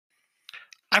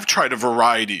I've tried a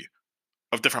variety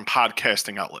of different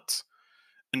podcasting outlets.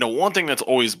 And the one thing that's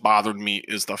always bothered me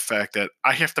is the fact that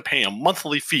I have to pay a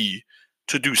monthly fee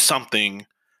to do something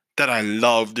that I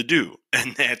love to do,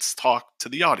 and that's talk to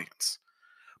the audience.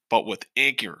 But with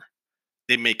Anchor,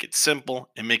 they make it simple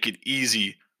and make it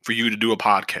easy for you to do a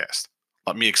podcast.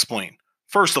 Let me explain.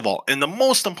 First of all, and the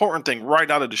most important thing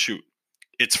right out of the chute,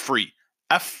 it's free.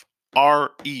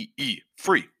 Free.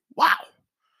 Free. Wow.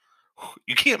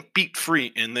 You can't beat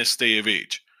free in this day of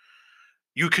age.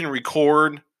 You can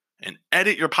record and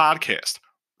edit your podcast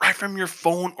right from your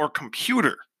phone or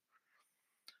computer.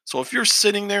 So if you're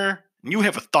sitting there and you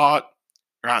have a thought,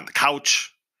 you're on the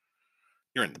couch,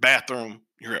 you're in the bathroom,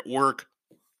 you're at work,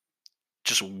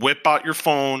 just whip out your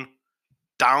phone,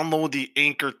 download the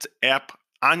Anchor app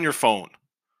on your phone,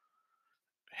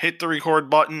 hit the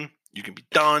record button, you can be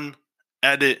done,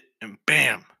 edit, and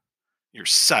bam, you're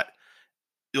set.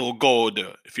 It'll go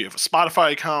to, if you have a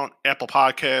Spotify account, Apple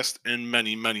Podcast, and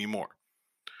many, many more.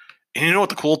 And you know what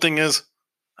the cool thing is?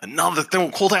 Another thing,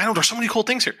 cool thing, I know there's so many cool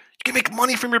things here. You can make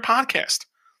money from your podcast.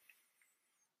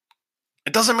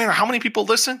 It doesn't matter how many people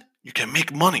listen, you can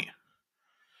make money.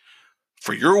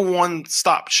 For your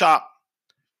one-stop shop,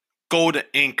 go to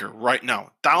Anchor right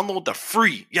now. Download the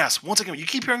free, yes, once again, you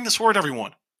keep hearing this word,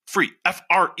 everyone, free,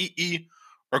 Free,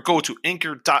 or go to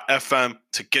anchor.fm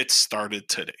to get started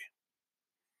today.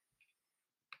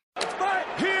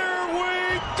 Here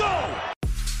we go!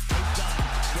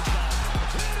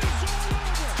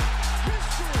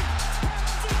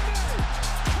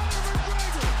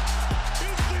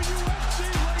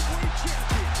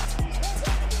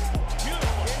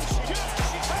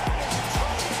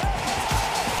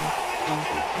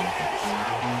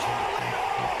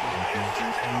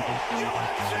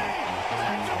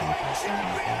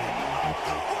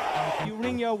 You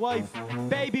ring your wife,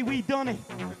 baby, we done it.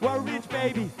 We're rich,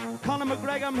 baby. Conor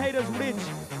McGregor made us rich.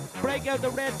 Break out the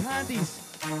red panties.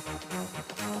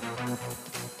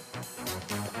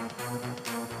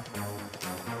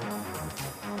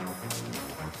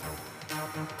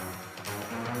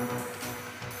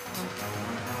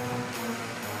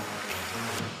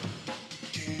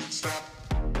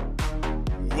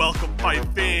 Welcome, Pipe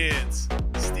fans.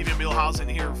 Steven Milhausen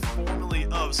here, formerly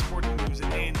of Sporting News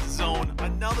and Zone.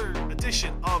 Another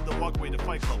edition of the Walkway to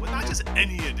Fight Club, but not just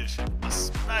any edition, a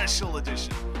special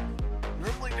edition.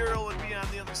 Normally Daryl would be on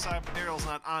the other side, but Daryl's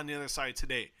not on the other side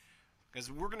today,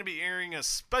 because we're going to be airing a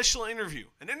special interview.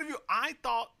 An interview I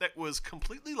thought that was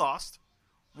completely lost.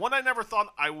 One I never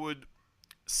thought I would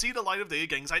see the light of day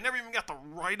again, because I never even got to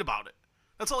write about it.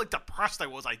 That's how depressed I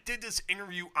was. I did this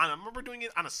interview I remember doing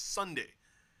it on a Sunday.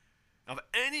 Now, if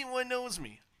anyone knows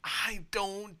me, I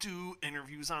don't do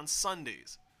interviews on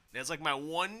Sundays. That's like my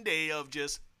one day of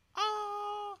just,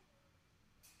 I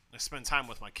spend time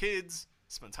with my kids,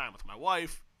 spend time with my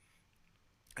wife,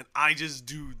 and I just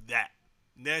do that.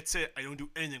 That's it. I don't do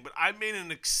anything. But I made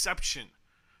an exception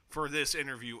for this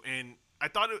interview, and I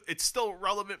thought it's still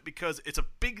relevant because it's a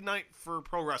big night for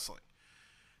pro wrestling.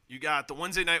 You got the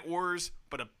Wednesday Night Wars,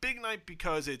 but a big night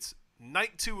because it's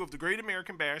night 2 of the Great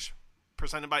American Bash,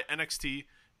 presented by NXT, and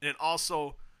then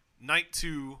also night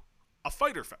 2 of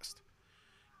Fyter Fest.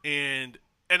 And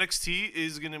NXT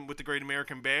is gonna, with the Great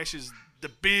American Bash, is the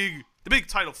big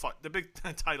title fight. The big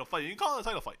title fight. You can call it a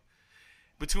title fight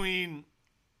between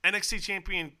NXT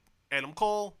champion Adam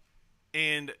Cole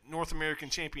and North American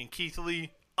champion Keith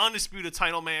Lee. Undisputed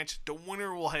title match. The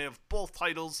winner will have both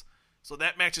titles, so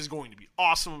that match is going to be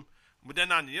awesome. But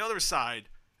then on the other side,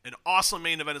 an awesome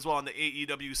main event as well on the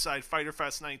AEW side, Fyter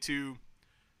Fest Night 2.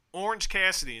 Orange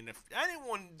Cassidy, and if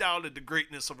anyone doubted the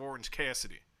greatness of Orange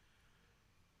Cassidy,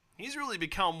 he's really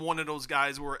become one of those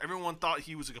guys where everyone thought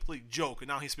he was a complete joke, and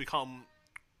now he's become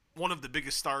one of the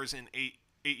biggest stars in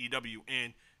AEW,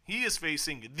 and he is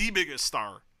facing the biggest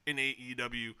star in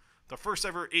AEW, the first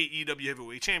ever AEW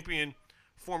Heavyweight Champion,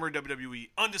 former WWE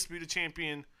Undisputed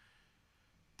Champion,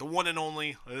 the one and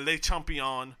only Le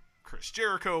Champion, Chris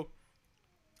Jericho.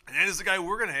 And that is the guy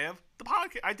we're going to have the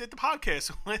podcast. I did the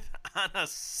podcast with on a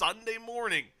Sunday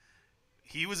morning.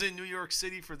 He was in New York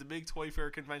City for the big Toy Fair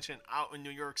convention out in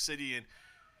New York City. And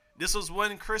this was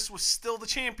when Chris was still the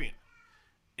champion.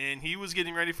 And he was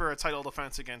getting ready for a title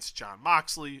defense against Jon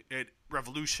Moxley at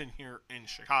Revolution here in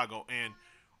Chicago. And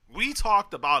we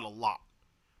talked about a lot.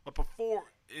 But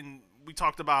we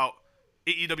talked about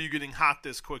AEW getting hot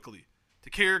this quickly. The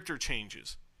character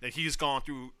changes that he's gone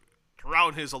through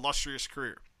throughout his illustrious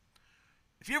career.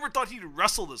 If you ever thought he'd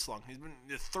wrestle this long, he's been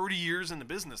 30 years in the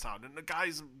business now. And the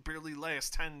guy's barely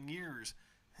last 10 years.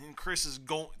 And Chris is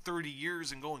going 30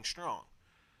 years and going strong.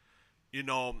 You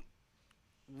know,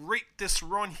 rate this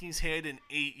run he's had in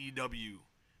AEW.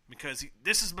 because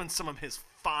this has been some of his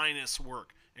finest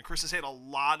work. And Chris has had a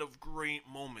lot of great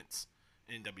moments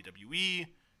in WWE,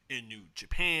 in New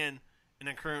Japan, and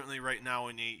then currently right now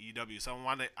in AEW. So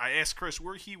I asked Chris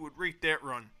where he would rate that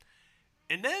run.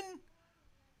 And then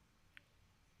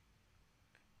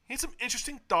he had some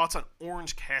interesting thoughts on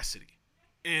Orange Cassidy.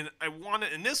 And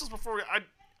and this was before, I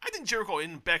think Jericho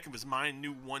in the back of his mind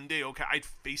knew one day, okay, I'd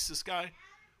face this guy.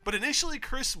 But initially,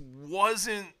 Chris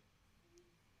wasn't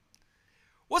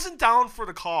down for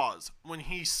the cause when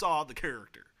he saw the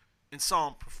character and saw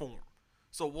him perform.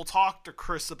 So we'll talk to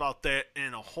Chris about that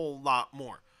and a whole lot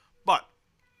more. But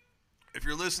if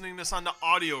you're listening to this on the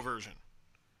audio version,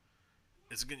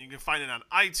 you can find it on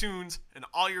iTunes and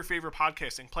all your favorite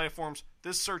podcasting platforms.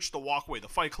 Just search The Walkway, The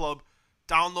Fight Club.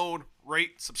 Download,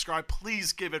 rate, subscribe.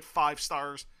 Please give it 5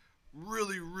 stars.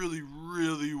 Really, really,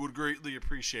 really would greatly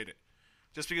appreciate it.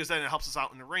 Just because then it helps us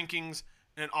out in the rankings,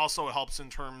 and also it helps in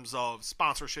terms of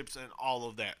sponsorships and all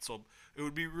of that. So it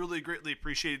would be really greatly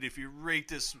appreciated if you rate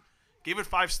this, give it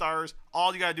 5 stars.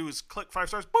 All you got to do is click 5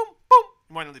 stars. Boom, boom.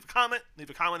 You want to leave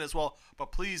a comment as well.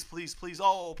 But please, please, please,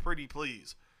 oh, pretty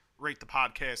please, rate the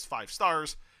podcast 5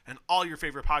 stars and all your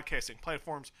favorite podcasting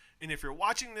platforms. And if you're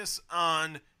watching this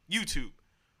on YouTube,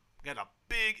 we got a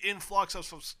big influx of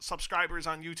subscribers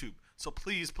on YouTube. So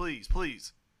please, please,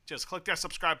 please, just click that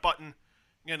subscribe button.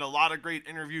 You get a lot of great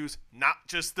interviews, not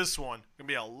just this one. Going to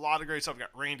be a lot of great stuff. We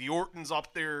got Randy Orton's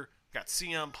up there. We got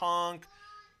CM Punk.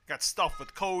 We got stuff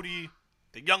with Cody.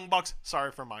 The Young Bucks.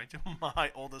 Sorry for my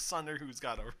oldest son there who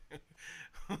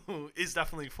is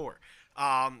definitely 4.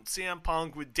 CM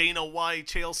Punk with Dana White,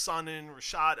 Chael Sonnen,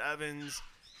 Rashad Evans,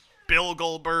 Bill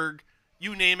Goldberg.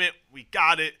 You name it, we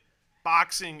got it.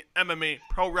 Boxing, MMA,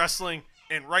 pro wrestling.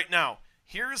 And right now,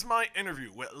 here's my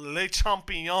interview with Le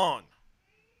Champion,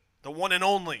 the one and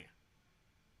only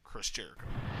Chris Jericho.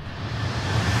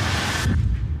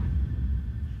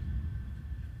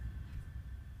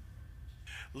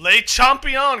 Le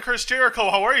Champion, Chris Jericho.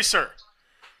 How are you, sir?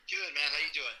 Good, man. How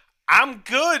you doing? I'm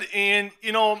good. And,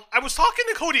 I was talking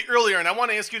to Cody earlier, and I want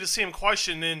to ask you the same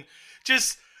question. And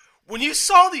just, when you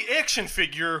saw the action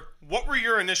figure, what were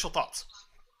your initial thoughts?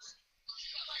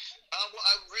 Well,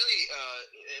 I really,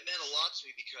 it meant a lot to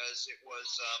me because it was,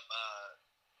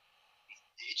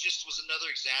 it just was another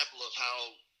example of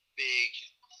how big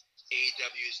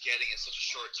AEW is getting in such a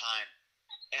short time.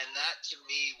 And that, to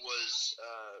me, was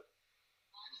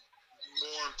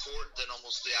more important than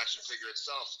almost the action figure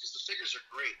itself, because the figures are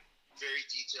great, very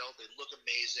detailed, they look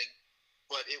amazing,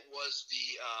 but it was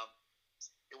the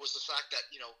fact that,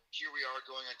 here we are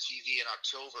going on TV in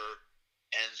October,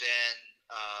 and then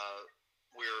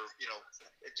we're,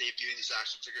 debuting these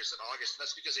action figures in August, and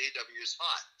that's because AEW is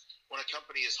hot. When a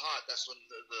company is hot, that's when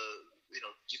the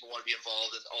people want to be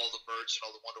involved in all the merch and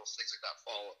all the wonderful things like that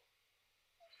follow.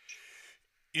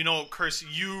 Chris,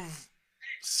 you've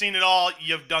seen it all.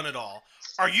 You've done it all.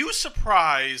 Are you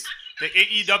surprised that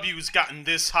AEW has gotten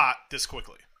this hot this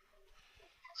quickly?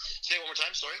 Say it one more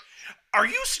time, sorry. Are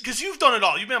you, because you've done it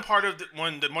all. You've been a part of the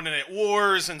Monday Night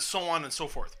Wars and so on and so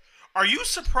forth. Are you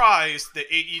surprised that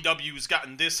AEW has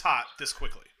gotten this hot this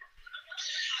quickly?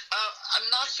 I'm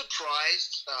not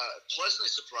surprised, pleasantly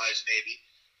surprised maybe,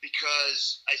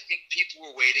 because I think people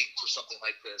were waiting for something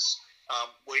like this,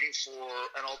 waiting for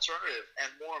an alternative.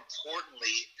 And more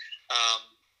importantly,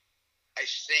 I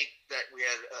think that we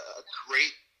had a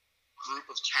great group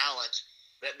of talent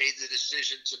that made the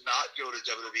decision to not go to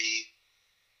WWE,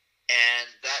 and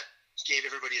that gave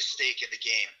everybody a stake in the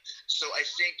game. So I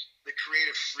think the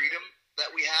creative freedom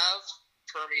that we have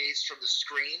permeates from the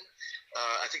screen.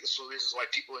 I think that's one of the reasons why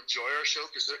people enjoy our show,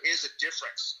 because there is a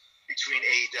difference between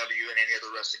AEW and any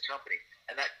other wrestling company,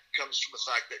 and that comes from the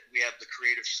fact that we have the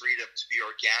creative freedom to be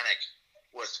organic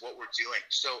with what we're doing.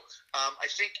 So I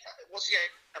think, once again,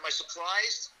 am I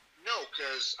surprised? No,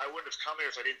 because I wouldn't have come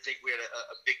here if I didn't think we had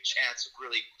a big chance of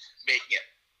really making it.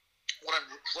 What I'm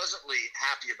pleasantly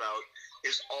happy about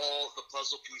is all the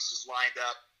puzzle pieces lined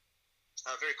up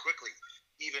very quickly,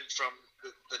 even from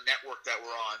the network that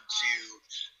we're on to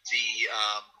the,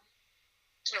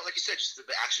 like you said, just the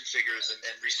action figures and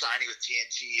re-signing with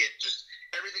TNT, and just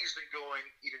everything has been going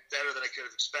even better than I could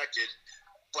have expected,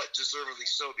 but deservedly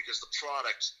so, because the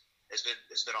product has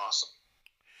been awesome.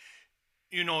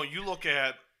 You look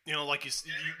at, like you've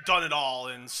done it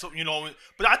all, and so,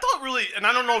 but I thought really, and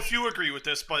I don't know if you agree with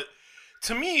this, but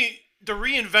to me, the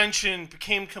reinvention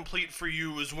became complete for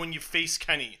you is when you faced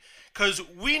Kenny. Because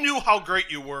we knew how great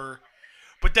you were,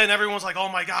 but then everyone's like, oh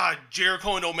my God,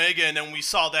 Jericho and Omega, and then we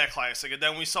saw that classic, and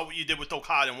then we saw what you did with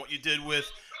Okada and what you did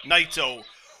with Naito.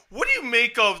 What do you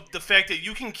make of the fact that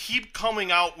you can keep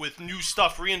coming out with new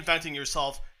stuff, reinventing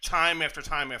yourself, time after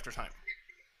time after time?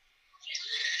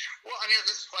 Well, I mean,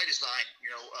 this is by design.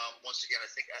 Once again, I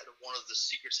think one of the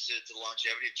secrets to the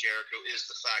longevity of Jericho is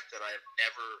the fact that I have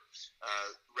never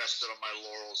rested on my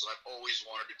laurels, and I've always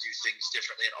wanted to do things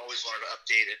differently and always wanted to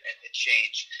update and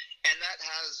change. And that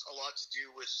has a lot to do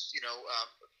with,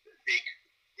 big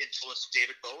influence of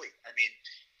David Bowie. I mean,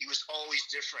 he was always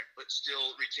different, but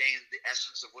still retained the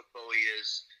essence of what Bowie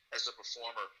is as a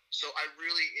performer. So I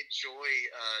really enjoy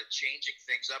changing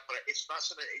things up, but it's not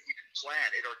something that you can plan.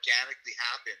 It organically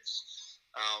happens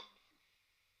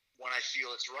when I feel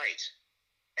it's right.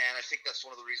 And I think that's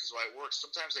one of the reasons why it works.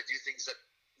 Sometimes I do things that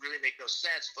really make no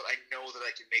sense, but I know that I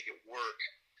can make it work.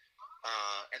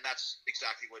 And that's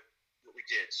exactly what we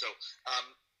did. So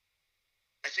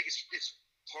I think it's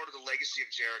part of the legacy of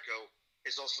Jericho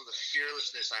is also the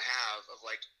fearlessness I have of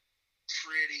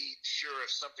pretty sure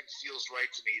if something feels right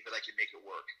to me that I can make it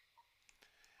work.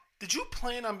 Did you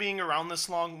plan on being around this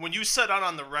long? When you set out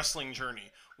on the wrestling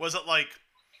journey, was it like,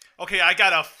 okay, I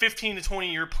got a 15 to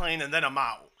 20 year plan and then I'm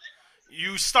out?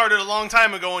 You started a long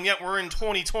time ago, and yet we're in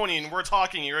 2020 and we're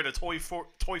talking. You're at a toy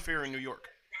fair in New York.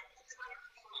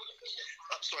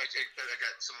 I'm sorry, I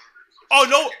got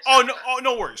some.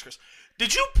 No worries, Chris.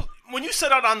 Did you, when you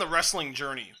set out on the wrestling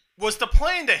journey, was the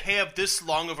plan to have this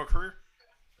long of a career?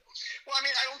 Well, I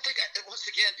mean, I don't think. Once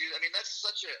again, dude. I mean, that's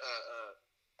such a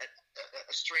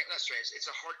strange. Not strange. It's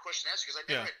a hard question to answer because I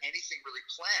never had anything really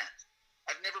planned.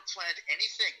 I've never planned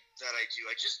anything that I do.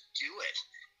 I just do it,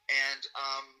 and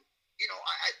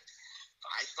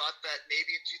I thought that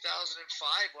maybe in 2005,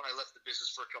 when I left the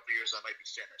business for a couple of years, I might be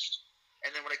finished.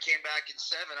 And then when I came back in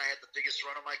 2007, I had the biggest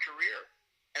run of my career.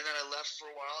 And then I left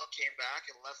for a while, came back,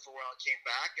 and left for a while, came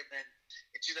back. And then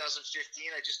in 2015,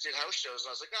 I just did house shows.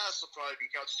 And I was like, this will probably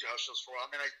be, I'll just do house shows for a while.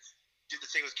 And then I did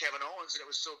the thing with Kevin Owens, and it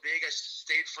was so big, I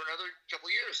stayed for another couple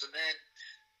of years. And then,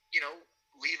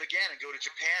 leave again and go to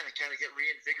Japan and kind of get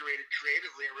reinvigorated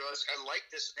creatively and realize I like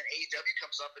this. And then AEW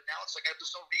comes up, and now it's like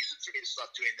there's no reason for me to stop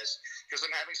doing this because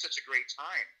I'm having such a great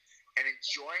time and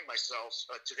enjoying myself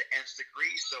to the nth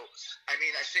degree. So, I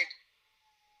mean, I think,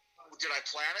 did I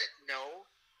plan it? No.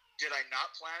 Did I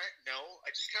not plan it? No.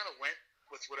 I just kind of went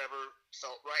with whatever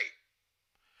felt right.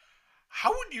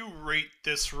 How would you rate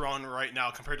this run right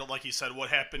now compared to, like you said,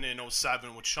 what happened in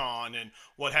 2007 with Shawn and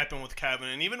what happened with Kevin,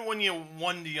 and even when you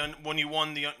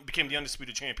became the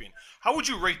undisputed champion? How would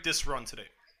you rate this run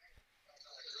today?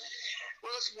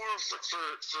 Well, it's more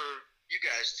for you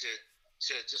guys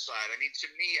to decide. I mean,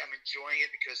 to me, I'm enjoying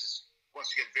it because it's,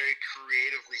 once again, very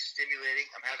creatively stimulating.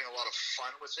 I'm having a lot of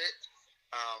fun with it.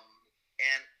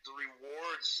 And the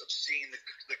rewards of seeing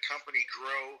the company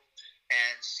grow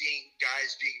and seeing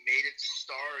guys being made into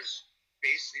stars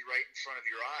basically right in front of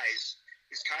your eyes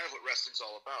is kind of what wrestling's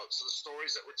all about. So the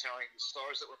stories that we're telling, the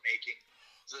stars that we're making,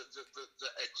 the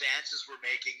advances we're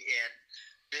making in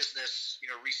business,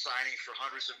 re-signing for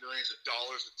hundreds of millions of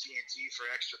dollars with TNT for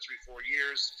an extra 3-4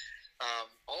 years,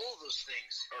 all of those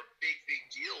things are big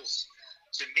deals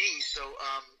to me. So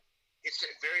it's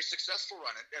a very successful run,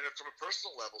 and from a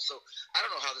personal level. So I don't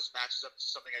know how this matches up to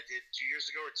something I did 2 years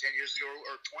ago or 10 years ago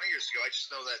or 20 years ago. I just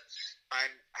know that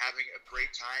I'm having a great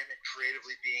time and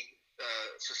creatively being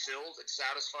fulfilled and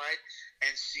satisfied,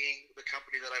 and seeing the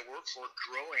company that I work for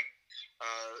growing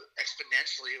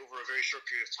exponentially over a very short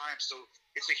period of time. So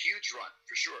it's a huge run,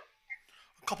 for sure.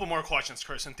 A couple more questions,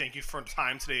 Chris, and thank you for the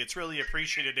time today. It's really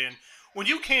appreciated. And when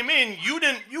you came in, you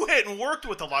hadn't worked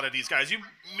with a lot of these guys.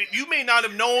 You may not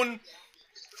have known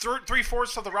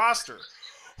 3/4 of the roster.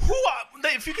 Who,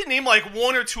 if you could name like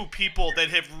one or two people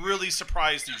that have really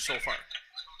surprised you so far?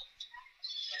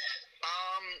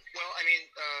 Well, I mean,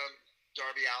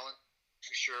 Darby Allin,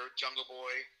 for sure. Jungle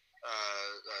Boy,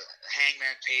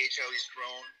 Hangman Page, how he's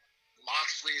grown.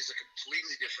 Moxley is a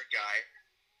completely different guy.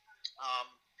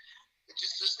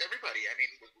 Just everybody. I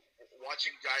mean,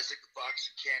 watching guys like the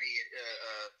Bucks and Kenny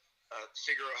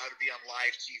figure out how to be on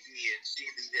live TV and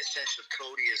seeing the ascension of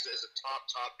Cody as a top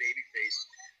babyface.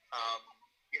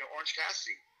 Orange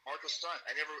Cassidy, Marco Stunt.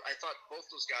 I thought both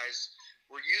those guys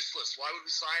were useless. Why would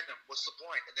we sign them? What's the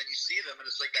point? And then you see them, and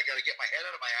it's like I got to get my head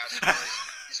out of my ass because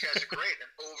these guys are great,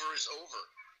 and over is over.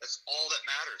 That's all that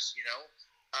matters.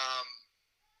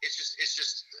 It's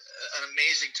just an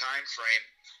amazing time frame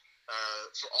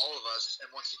for all of us. And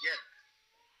once again,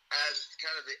 as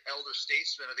kind of the elder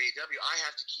statesman of AEW, I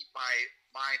have to keep my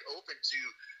mind open to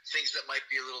things that might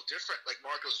be a little different. Like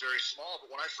Marco's very small,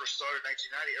 but when I first started in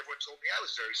 1990, everyone told me I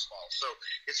was very small. So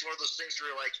it's one of those things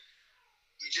where you're like,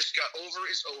 you just got over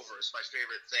is my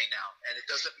favorite thing now. And it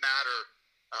doesn't matter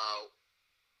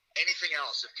anything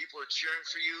else. If people are cheering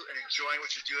for you and enjoying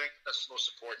what you're doing, that's the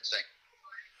most important thing.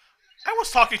 I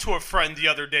was talking to a friend the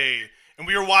other day, and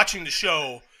we were watching the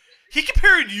show. He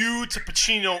compared you to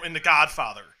Pacino in The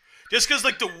Godfather. Just because,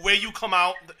 like, the way you come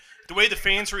out, the way the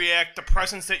fans react, the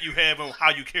presence that you have, and how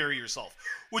you carry yourself.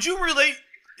 Would you relate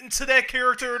to that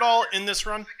character at all in this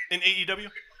run in AEW?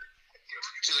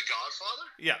 To The Godfather?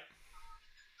 Yeah.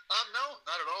 No,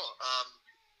 not at all.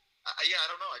 I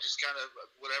don't know. I just kind of,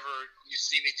 whatever you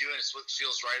see me doing is what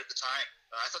feels right at the time.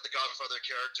 I thought the Godfather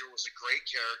character was a great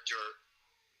character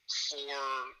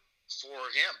for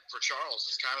him, for Charles.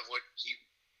 It's kind of what he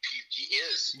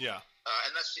is. Yeah.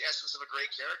 And that's the essence of a great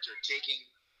character, taking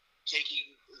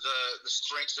the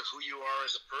strengths of who you are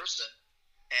as a person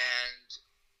and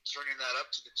turning that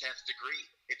up to the 10th degree.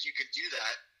 If you can do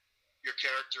that, your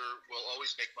character will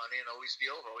always make money and always be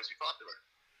over, always be popular.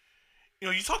 You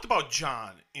know, you talked about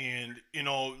John and, you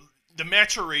know, the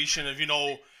maturation of, you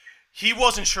know, he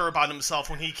wasn't sure about himself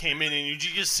when he came in, and you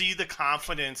just see the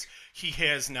confidence he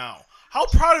has now. How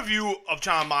proud of you of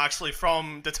John Moxley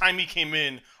from the time he came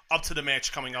in up to the match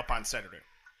coming up on Saturday?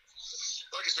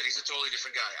 Like I said, he's a totally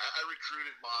different guy. I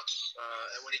recruited Mox,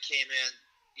 and when he came in,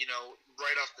 you know,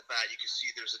 right off the bat, you could see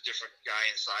there's a different guy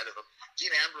inside of him.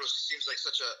 Dean Ambrose seems like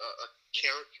such a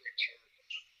character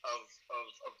of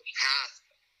the past.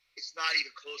 It's not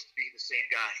even close to being the same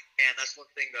guy. And that's one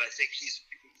thing that I think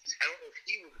I don't know if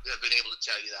he would have been able to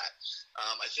tell you that.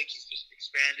 I think he's just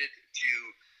expanded to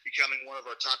becoming one of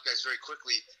our top guys very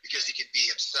quickly because he can be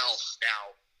himself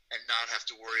now and not have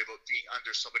to worry about being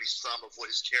under somebody's thumb of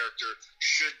what his character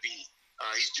should be.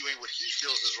 He's doing what he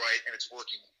feels is right, and it's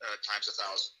working times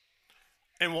 1,000.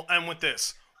 And we'll end with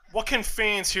this. What can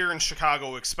fans here in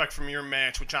Chicago expect from your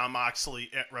match with John Moxley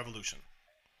at Revolution?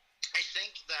 I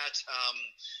think that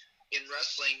in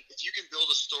wrestling, if you can build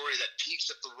a story that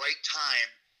peaks at the right time,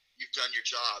 you've done your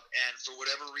job. And for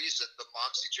whatever reason, the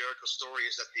Moxley Jericho story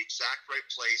is at the exact right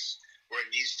place where it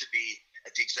needs to be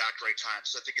at the exact right time.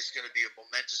 So I think it's going to be a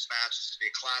momentous match. It's going to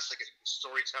be a classic. I think the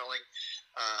storytelling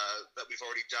that we've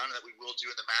already done and that we will do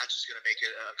in the match is going to make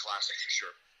it a classic for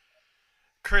sure.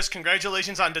 Chris,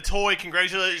 congratulations on Detroit.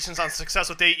 Congratulations on success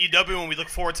with AEW, and we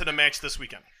look forward to the match this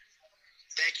weekend.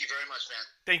 Thank you very much, man.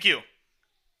 Thank you.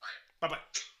 Bye.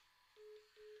 Bye-bye.